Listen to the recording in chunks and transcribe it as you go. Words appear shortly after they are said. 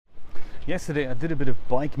Yesterday I did a bit of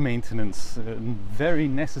bike maintenance, very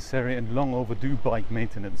necessary and long overdue bike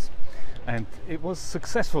maintenance, and it was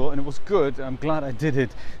successful and it was good. I'm glad I did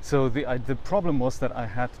it. So the problem was that I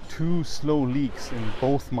had two slow leaks in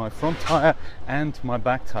both my front tire and my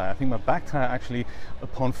back tire. I think my back tire actually,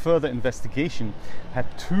 upon further investigation, had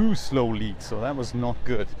two slow leaks, so that was not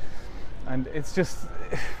good. And it's just,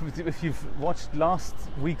 if you've watched last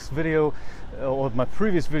week's video or my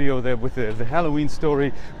previous video there with the Halloween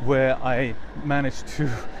story, where I managed to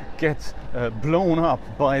get blown up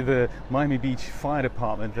by the Miami Beach Fire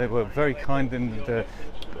Department. They were very kind and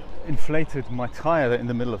inflated my tire in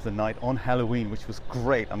the middle of the night on Halloween, which was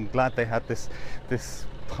great. I'm glad they had this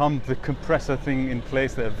pump, the compressor thing in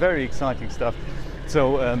place there. Very exciting stuff.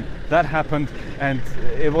 So that happened, and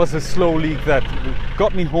it was a slow leak that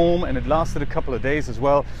got me home, and it lasted a couple of days as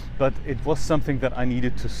well, but it was something that I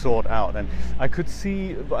needed to sort out. And I could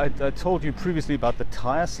see, I told you previously about the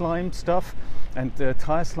tire slime stuff, and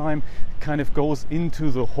tire slime kind of goes into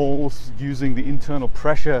the holes using the internal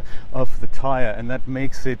pressure of the tire, and that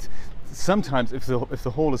makes it, sometimes if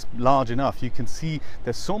the hole is large enough, you can see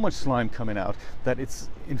there's so much slime coming out that it's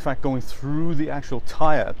in fact going through the actual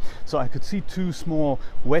tire. So I could see two small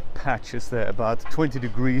wet patches there, about 20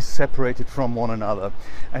 degrees separated from one another,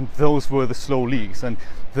 and those were the slow leaks. And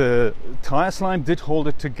the tire slime did hold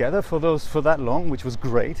it together for that long, which was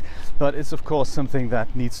great, but it's of course something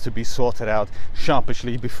that needs to be sorted out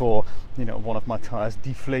sharpishly before, you know, one of my tires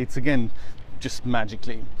deflates again just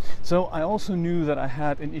magically. So I also knew that I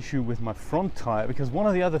had an issue with my front tire, because one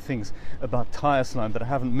of the other things about tire slime that I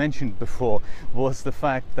haven't mentioned before was the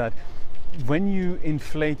fact that when you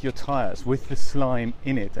inflate your tires with the slime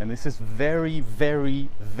in it, and this is very, very,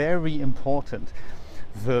 very important,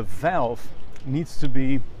 the valve needs to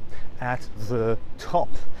be at the top.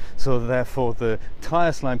 So therefore the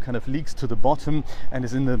tire slime kind of leaks to the bottom and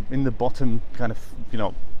is in the bottom kind of, you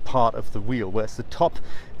know, part of the wheel, whereas the top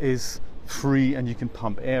is free and you can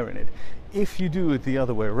pump air in it. If you do it the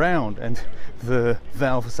other way around and the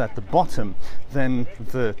valve is at the bottom, then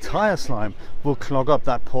the tire slime will clog up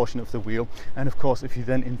that portion of the wheel, and of course if you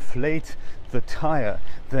then inflate the tire,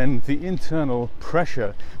 then the internal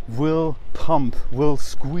pressure will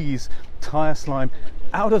squeeze tire slime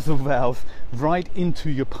out of the valve right into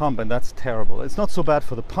your pump, and that's terrible. It's not so bad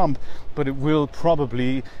for the pump, but it will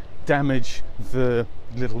probably damage the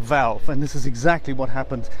little valve, and this is exactly what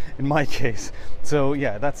happened in my case. So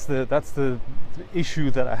yeah, that's the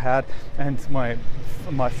issue that I had. And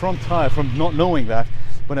my front tire, from not knowing that,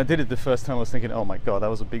 when I did it the first time, I was thinking, oh my god, that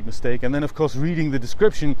was a big mistake. And then of course reading the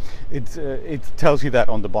description, it tells you that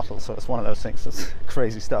on the bottle, so it's one of those things. That's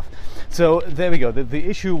crazy stuff. So there we go. The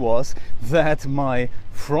issue was that my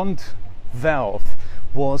front valve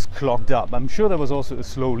was clogged up. I'm sure there was also a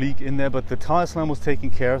slow leak in there, but the tire slime was taking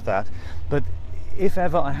care of that. But if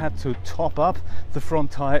ever I had to top up the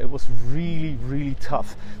front tire, it was really, really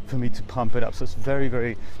tough for me to pump it up. So it's very,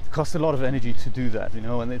 very, cost a lot of energy to do that, you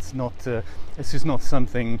know, and it's just not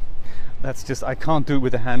something that's just, I can't do it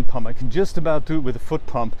with a hand pump. I can just about do it with a foot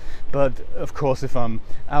pump, but of course if I'm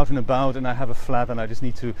out and about and I have a flat and I just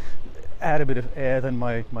need to add a bit of air, then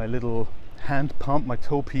my little hand pump, my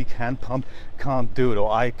toe peak hand pump, can't do it,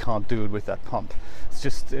 or I can't do it with that pump. It's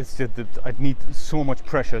just that I'd need so much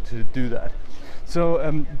pressure to do that.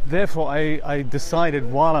 So therefore I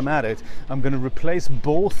decided, while I'm at it, I'm going to replace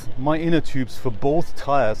both my inner tubes for both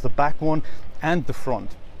tires, the back one and the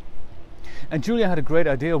front. And Julia had a great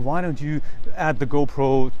idea. Why don't you add the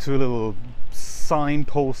GoPro to a little sign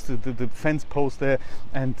post, the fence post there,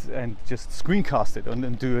 and just screencast it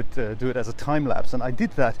and do it as a time lapse. And I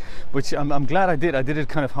did that, which I'm glad I did. I did it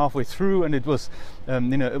kind of halfway through, and it was you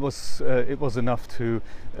know, it was enough to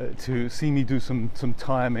see me do some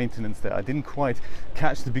tire maintenance there. I didn't quite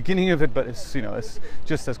catch the beginning of it, but it's, you know, it's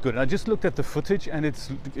just as good. And I just looked at the footage and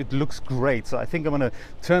it looks great. So I think I'm going to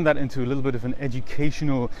turn that into a little bit of an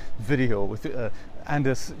educational video with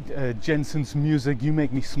Anders Jensen's music, "You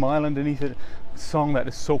Make Me Smile," underneath it. Song that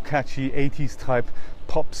is so catchy, 80s type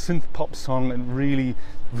synth pop song, and really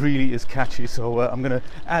is catchy. So I'm going to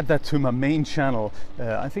add that to my main channel.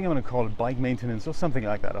 I think I'm going to call it bike maintenance or something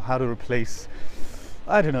like that, or how to replace,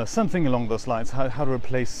 I don't know, something along those lines. How to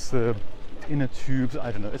replace the inner tubes,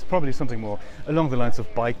 I don't know. It's probably something more along the lines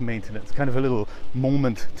of bike maintenance, kind of a little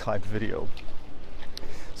moment type video.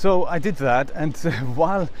 So I did that, and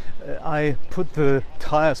while I put the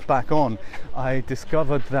tires back on, I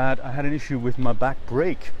discovered that I had an issue with my back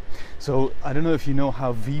brake. So I don't know if you know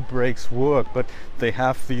how V-brakes work, but they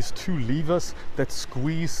have these two levers that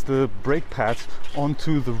squeeze the brake pads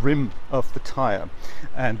onto the rim of the tire,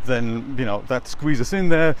 and then, you know, that squeezes in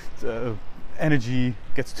there, energy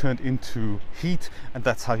gets turned into heat, and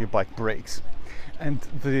that's how your bike brakes. And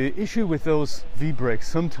the issue with those V-brakes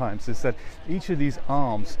sometimes is that each of these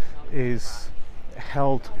arms is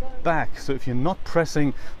held back. So if you're not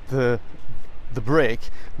pressing the brake,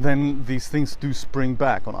 then these things do spring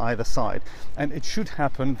back on either side. And it should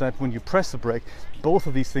happen that when you press the brake, both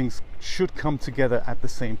of these things should come together at the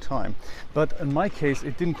same time. But in my case,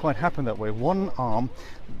 it didn't quite happen that way. One arm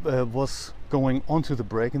was going onto the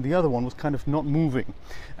brake and the other one was kind of not moving,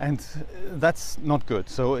 and that's not good.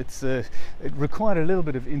 So it required a little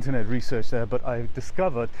bit of internet research there, but I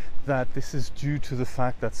discovered that this is due to the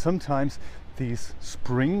fact that sometimes these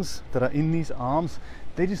springs that are in these arms,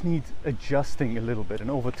 they just need adjusting a little bit,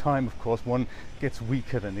 and over time, of course, one gets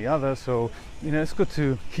weaker than the other. So it's good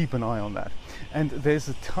to keep an eye on that. And there's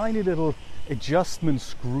a tiny little adjustment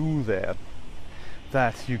screw there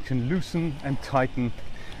that you can loosen and tighten,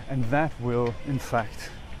 and that will, in fact,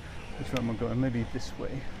 which way am I going? Maybe this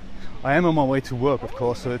way. I am on my way to work, of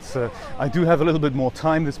course, so it's I do have a little bit more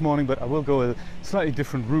time this morning, but I will go a slightly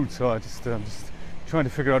different route. So I'm just trying to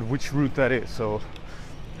figure out which route that is. So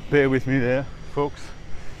bear with me there, folks.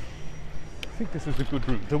 I think this is a good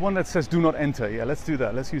route. The one that says "Do not enter." Yeah, let's do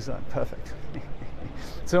that. Let's use that. Perfect.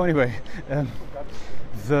 So anyway,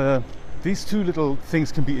 these two little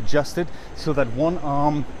things can be adjusted so that one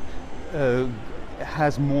arm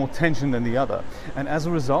has more tension than the other, and as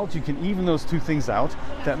a result you can even those two things out.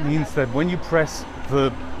 That means that when you press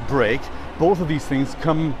the brake, both of these things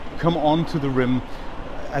come onto the rim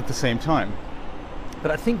at the same time.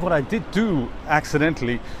 But I think what I did do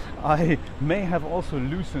accidentally, I may have also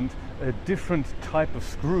loosened a different type of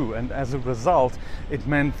screw, and as a result it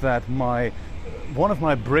meant that one of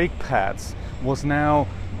my brake pads was now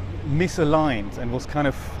misaligned and was kind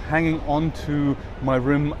of hanging onto my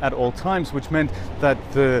rim at all times, which meant that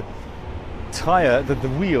the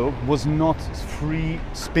wheel was not free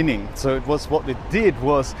spinning. So what it did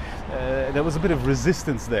was there was a bit of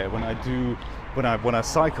resistance there when I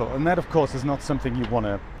cycle, and that of course is not something you want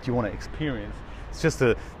to experience. It's just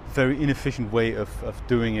a very inefficient way of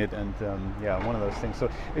doing it, and one of those things. So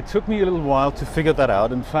it took me a little while to figure that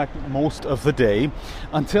out, in fact most of the day,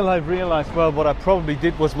 until I realized, well, what I probably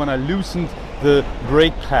did was when I loosened the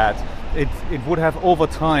brake pad, it would have over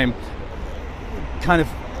time kind of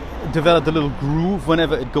developed a little groove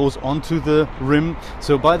whenever it goes onto the rim.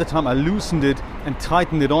 So by the time I loosened it and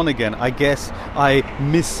tightened it on again, I guess I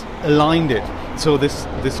misaligned it. So this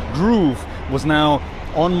groove was now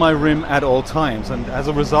on my rim at all times, and as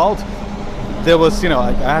a result there was,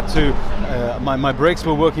 I had to my brakes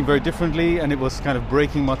were working very differently, and it was kind of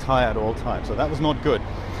braking my tire at all times, so that was not good.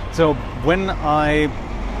 So when I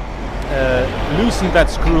loosened that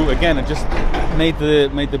screw again and just made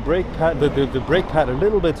the brake pad the brake pad a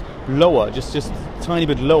little bit lower, just a tiny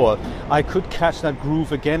bit lower, I could catch that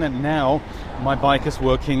groove again, and now my bike is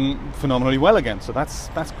working phenomenally well again. So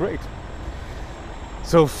that's great.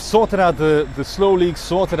 So sorted out the slow leak,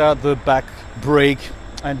 sorted out the back brake,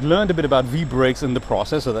 and learned a bit about V-brakes in the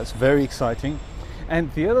process, so that's very exciting.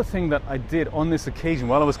 And the other thing that I did on this occasion,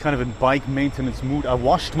 while I was kind of in bike maintenance mood, I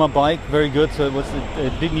washed my bike very good, so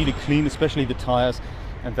it did need a clean, especially the tires,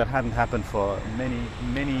 and that hadn't happened for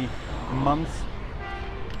many months.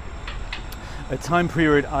 A time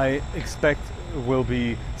period I expect will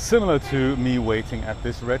be similar to me waiting at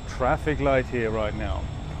this red traffic light here right now.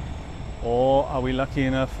 Or are we lucky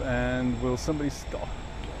enough and will somebody stop?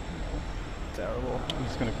 Terrible. I'm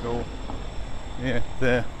just gonna go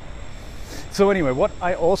there. So anyway, what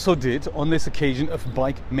I also did on this occasion of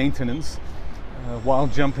bike maintenance while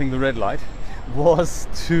jumping the red light was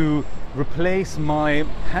to replace my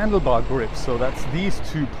handlebar grips. So that's these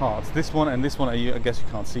two parts, this one and this one. I guess you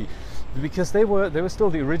can't see, because they were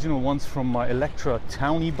still the original ones from my Electra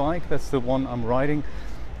Townie bike. That's the one I'm riding.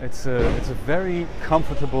 It's a very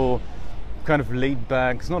comfortable, kind of laid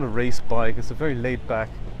back, it's not a race bike, it's a very laid back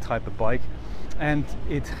type of bike, and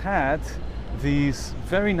it had these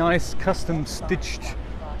very nice custom stitched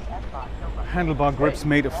handlebar grips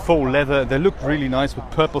made of faux leather. They looked really nice with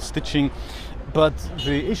purple stitching, but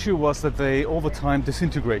the issue was that they over time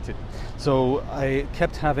disintegrated, so I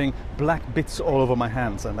kept having black bits all over my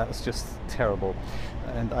hands, and that was just terrible,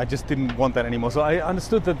 and I just didn't want that anymore. So I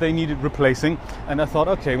understood that they needed replacing, and I thought,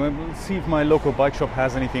 okay, well, we'll see if my local bike shop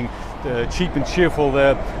has anything cheap and cheerful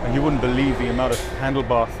there. And you wouldn't believe the amount of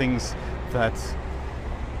handlebar things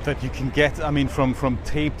that you can get. I mean, from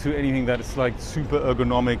tape to anything that is like super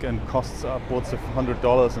ergonomic and costs upwards of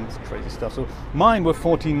 $100, and it's crazy stuff. So mine were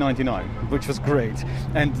 $14.99, which was great,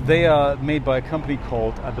 and they are made by a company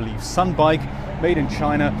called, I believe, Sunbike, made in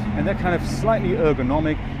China, and they're kind of slightly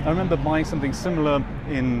ergonomic. I remember buying something similar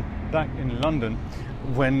back in London,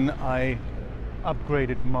 when I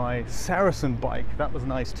upgraded my Saracen bike. That was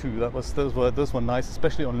nice too. Those were nice,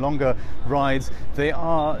 especially on longer rides.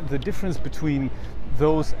 The difference between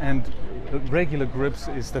those and regular grips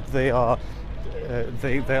is that they're a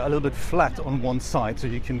little bit flat on one side, so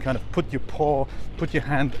you can kind of put your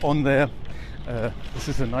hand on there. This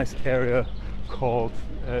is a nice area called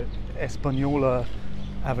Espanola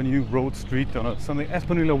Avenue, Road Street, don't know, something,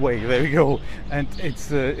 Espanola Way, there we go. And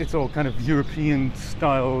it's all kind of European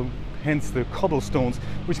style, hence the cobblestones,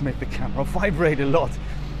 which make the camera vibrate a lot.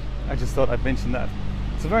 I just thought I'd mention that.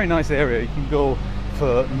 It's a very nice area. You can go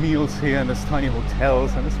for meals here, and there's tiny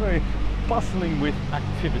hotels, and it's very bustling with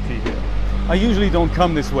activity here. I usually don't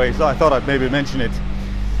come this way, so I thought I'd maybe mention it.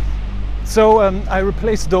 So I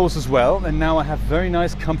replaced those as well, and now I have very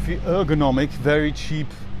nice, comfy, ergonomic, very cheap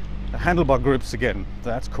handlebar grips again.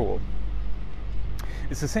 That's cool.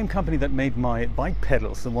 It's the same company that made my bike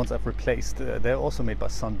pedals, the ones I've replaced. They're also made by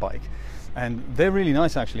Sunbike, and they're really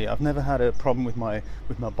nice actually. I've never had a problem with my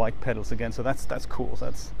bike pedals again, so that's cool. So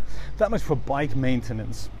that's that much for bike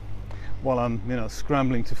maintenance. While I'm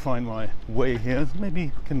scrambling to find my way here, maybe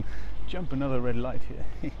we can jump another red light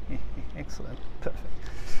here. Excellent, perfect.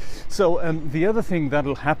 So the other thing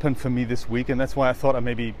that'll happen for me this week, and that's why I thought I'd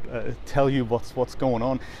maybe tell you what's going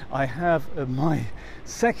on. I have my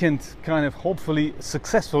second kind of hopefully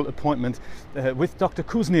successful appointment with Dr.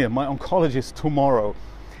 Kuznir, my oncologist, tomorrow,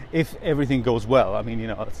 if everything goes well. I mean,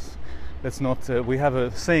 let's not. We have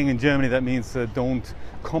a saying in Germany that means don't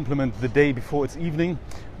compliment the day before it's evening.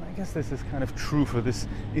 And I guess this is kind of true for this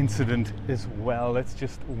incident as well. Let's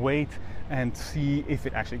just wait and see if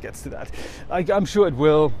it actually gets to that. I'm sure it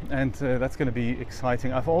will, and that's going to be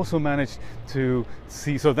exciting. I've also managed to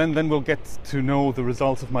see, so then we'll get to know the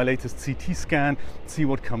results of my latest CT scan, see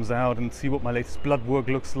what comes out, and see what my latest blood work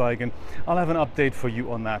looks like, and I'll have an update for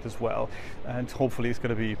you on that as well. And hopefully it's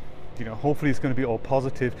going to be hopefully it's going to be all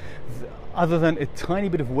positive. Other than a tiny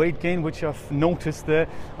bit of weight gain, which I've noticed there,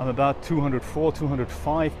 I'm about 204,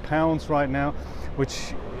 205 pounds right now,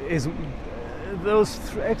 which is those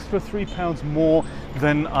extra 3 pounds more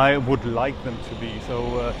than I would like them to be.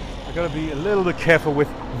 So I got to be a little bit careful with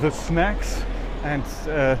the snacks and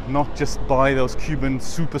not just buy those Cuban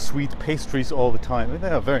super sweet pastries all the time. They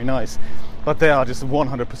are very nice, but they are just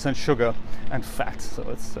 100% sugar and fat. So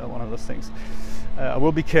it's one of those things. I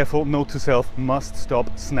will be careful. Note to self: must stop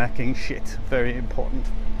snacking shit. Very important.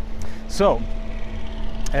 So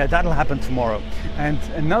that'll happen tomorrow. And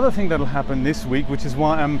another thing that'll happen this week, which is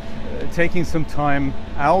why I'm taking some time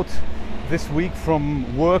out this week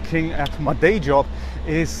from working at my day job,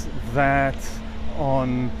 is that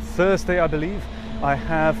on Thursday, I believe, I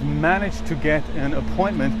have managed to get an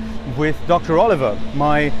appointment with Dr. Oliver,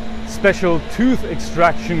 my special tooth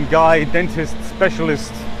extraction guy, dentist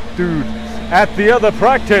specialist dude, at the other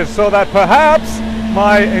practice, so that perhaps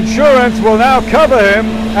my insurance will now cover him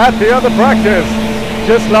at the other practice.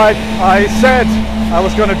 Just like I said I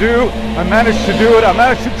was going to do, I managed to do it. I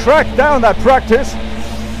managed to track down that practice.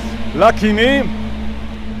 Lucky me.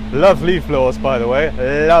 Love leaf blowers, by the way.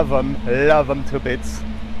 Love them to bits.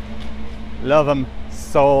 Love them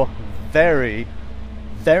so very,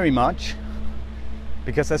 very much,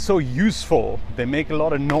 because they're so useful. They make a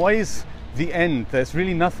lot of noise. The end. There's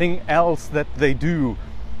really nothing else that they do.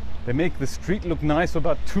 They make the street look nice for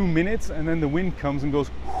about 2 minutes, and then the wind comes and goes,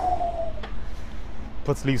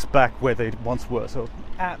 puts leaves back where they once were. So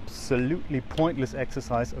absolutely pointless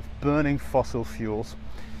exercise of burning fossil fuels.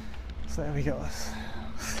 So there we go.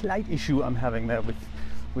 Slight issue I'm having there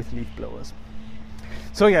with leaf blowers.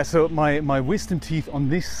 So yeah, so my wisdom teeth on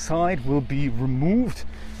this side will be removed.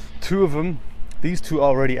 2 of them. These 2 are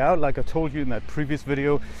already out, like I told you in that previous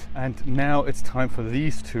video, and now it's time for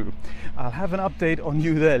these 2. I'll have an update on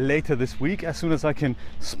you there later this week, as soon as I can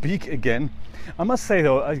speak again. I must say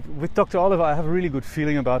though, with Dr. Oliver, I have a really good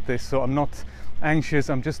feeling about this, so I'm not anxious.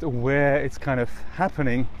 I'm just aware it's kind of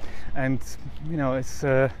happening, and it's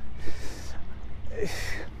I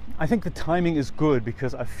think the timing is good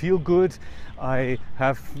because I feel good. I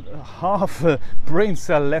have half a brain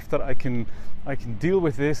cell left that I can deal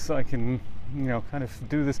with this. I can kind of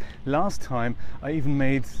do this. Last time I even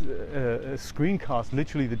made a screencast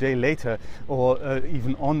literally the day later, or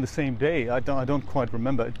even on the same day. I don't quite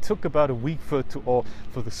remember. It took about a week for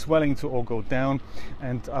the swelling to all go down,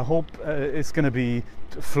 and I hope it's going to be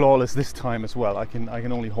flawless this time as well. I can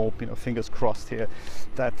only hope, fingers crossed here,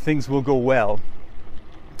 that things will go well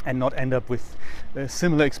and not end up with a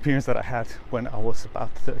similar experience that I had when I was about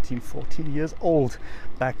 13, 14 years old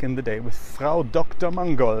back in the day with Frau Dr.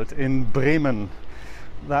 Mangold in Bremen.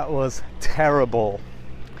 That was terrible.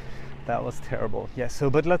 that was terrible. Yes, so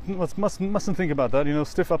but let's mustn't think about that. You know,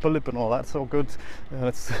 stiff upper lip and all that's all good.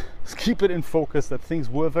 Let's keep it in focus that things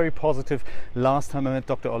were very positive last time I met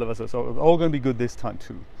Dr. Oliver, so it's all going to be good this time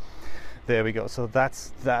too. There we go. So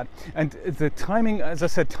that's that. And the timing, as I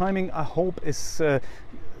said, timing I hope is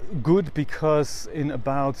good, because in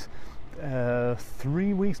about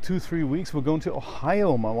 3 weeks, 2-3 weeks, we're going to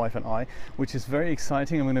Ohio, my wife and I, which is very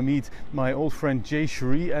exciting. I'm going to meet my old friend Jay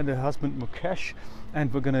Cherie and her husband Mukesh,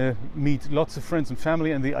 and we're going to meet lots of friends and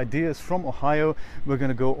family. And the idea is from Ohio we're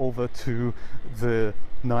going to go over to the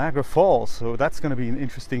Niagara Falls, so that's going to be an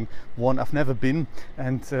interesting one. I've never been,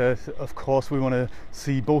 and of course we want to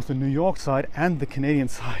see both the New York side and the Canadian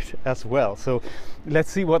side as well. So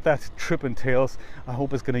let's see what that trip entails. I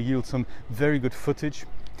hope it's going to yield some very good footage.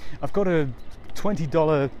 I've got a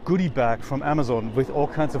 $20 goodie bag from Amazon with all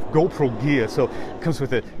kinds of GoPro gear. So it comes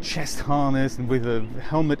with a chest harness and with a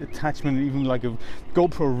helmet attachment, and even like a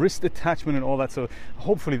GoPro wrist attachment and all that. So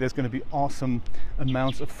hopefully there's going to be awesome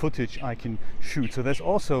amounts of footage I can shoot. So there's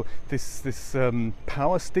also this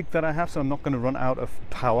power stick that I have, so I'm not going to run out of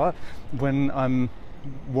power when I'm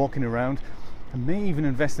walking around. I may even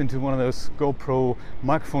invest into one of those GoPro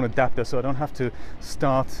microphone adapters, so I don't have to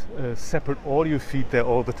start a separate audio feed there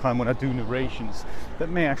all the time when I do narrations. That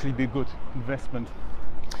may actually be a good investment.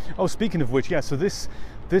 Oh, speaking of which, yeah, so this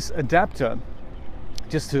adapter,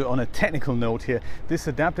 just on a technical note here, this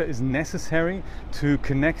adapter is necessary to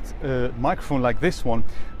connect a microphone like this one,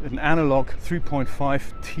 an analog 3.5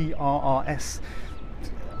 TRRS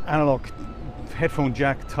analog headphone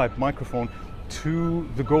jack type microphone, to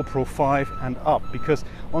the GoPro 5 and up, because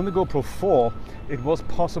on the GoPro 4 it was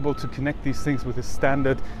possible to connect these things with a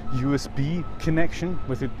standard USB connection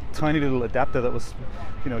with a tiny little adapter that was,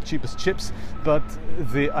 you know, cheap as chips. But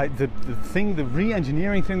the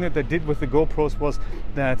re-engineering thing that they did with the GoPros was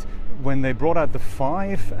that when they brought out the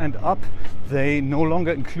 5 and up, they no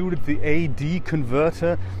longer included the AD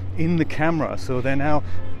converter in the camera, so they're now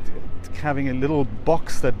having a little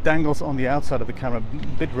box that dangles on the outside of the camera. A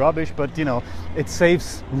bit rubbish, but you know, it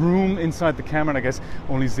saves room inside the camera, and I guess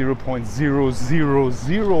only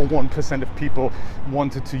 0.0001% of people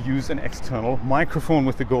wanted to use an external microphone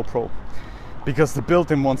with the GoPro, because the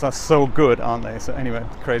built-in ones are so good, aren't they? So anyway,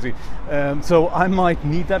 crazy. So I might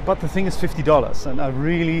need that, but the thing is $50, and I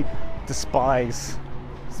really despise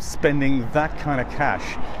spending that kind of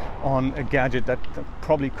cash on a gadget that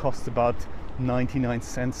probably costs about 99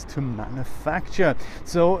 cents to manufacture.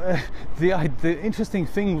 So the interesting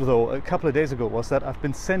thing though, a couple of days ago, was that I've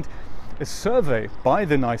been sent a survey by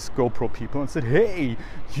the nice GoPro people and said, hey,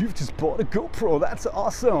 you've just bought a GoPro, that's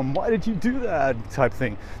awesome, why did you do that, type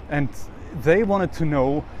thing. And they wanted to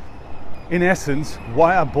know, in essence,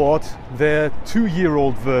 why I bought their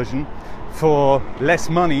 2-year-old version for less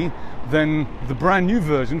money than the brand new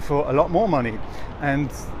version for a lot more money.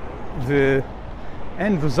 And the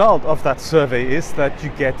end result of that survey is that you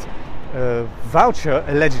get a voucher,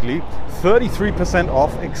 allegedly 33%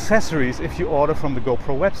 off accessories if you order from the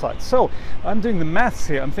GoPro website. So I'm doing the maths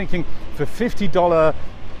here. I'm thinking for $50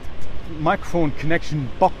 microphone connection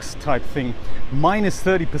box type thing minus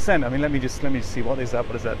 30%. I mean, let me just see, what is that?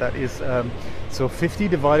 That is so 50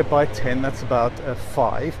 divided by 10, that's about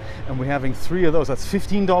 5, and we're having 3 of those. That's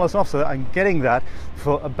 $15 off, so I'm getting that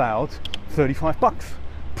for about $35.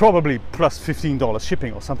 Probably plus $15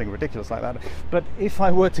 shipping or something ridiculous like that. But if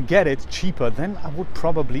I were to get it cheaper, then I would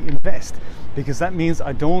probably invest, because that means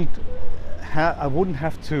I wouldn't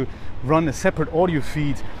have to run a separate audio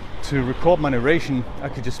feed to record my narration. I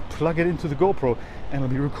could just plug it into the GoPro and it'll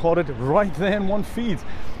be recorded right there in one feed.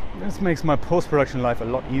 This makes my post-production life a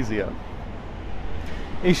lot easier.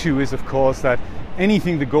 Issue is, of course, that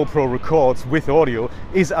anything the GoPro records with audio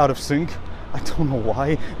is out of sync. I don't know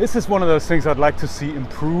why. This is one of those things I'd like to see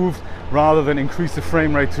improved, rather than increase the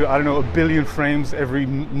frame rate to, I don't know, 1 billion frames every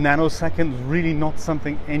nanosecond. Really not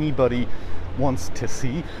something anybody wants to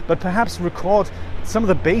see. But perhaps record some of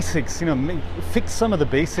the basics, you know, fix some of the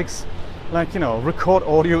basics, like, you know, record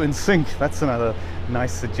audio in sync. That's another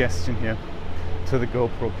nice suggestion here to the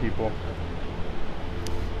GoPro people.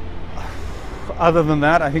 Other than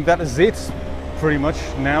that, I think that is it pretty much.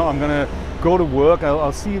 Now I'm gonna go to work.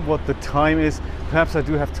 I'll see what the time is. Perhaps I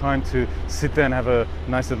do have time to sit there and have a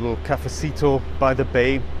nice little cafecito by the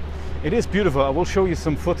bay. It is beautiful. I will show you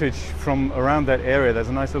some footage from around that area. There's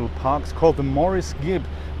a nice little park. It's called the Maurice Gibb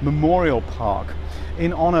Memorial Park,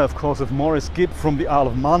 in honor, of course, of Maurice Gibb from the Isle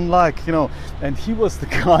of Man, like, you know, and he was the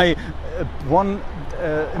guy, one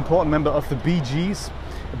important member of the Bee Gees.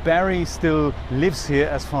 Barry still lives here,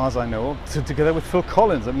 as far as I know, together with Phil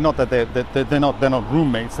Collins. I mean, not that they're not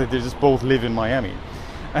roommates; they just both live in Miami.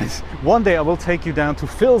 And one day I will take you down to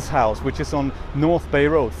Phil's house, which is on North Bay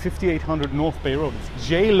Road, 5800 North Bay Road. It's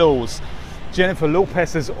J-Lo's, Jennifer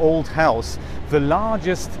Lopez's old house, the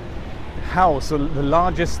largest house, or the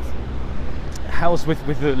largest house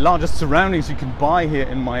with the largest surroundings you can buy here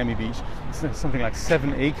in Miami Beach. It's something like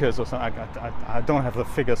 7 acres or something. I don't have the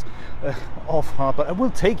figures off heart, but I will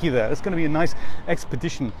take you there. It's going to be a nice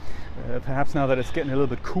expedition. Perhaps now that it's getting a little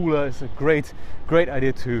bit cooler, it's a great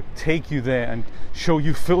idea to take you there and show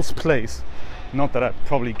you Phil's place. Not that I'd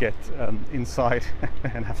probably get inside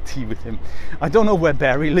and have tea with him. I don't know where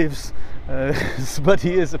Barry lives, but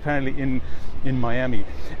he is apparently in Miami.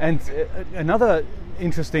 And another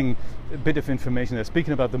interesting bit of information there,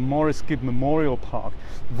 speaking about the Morris Gibb Memorial Park,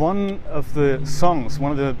 one of the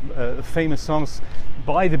famous songs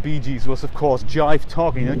by the Bee Gees was, of course, Jive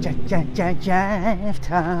Talking, Jive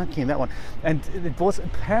Talking, that one. And it was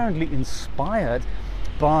apparently inspired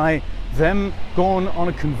by them going on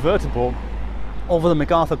a convertible over the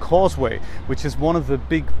MacArthur Causeway, which is one of the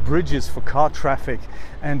big bridges for car traffic.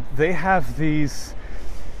 And they have these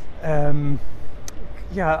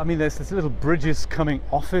there's these little bridges coming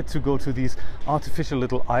off it to go to these artificial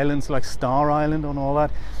little islands like Star Island and all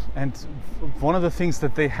that. And one of the things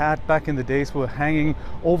that they had back in the days were hanging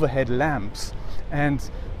overhead lamps,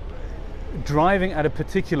 and driving at a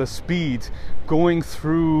particular speed, going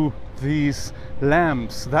through these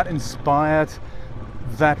lamps, that inspired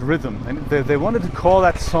that rhythm. And they wanted to call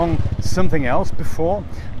that song something else before,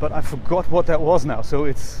 but I forgot what that was now. So I'll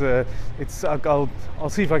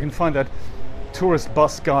see if I can find that tourist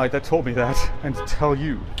bus guide that told me that and tell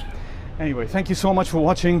you. Anyway, thank you so much for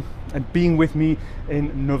watching and being with me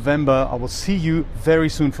in November. I will see you very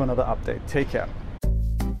soon for another update. Take care.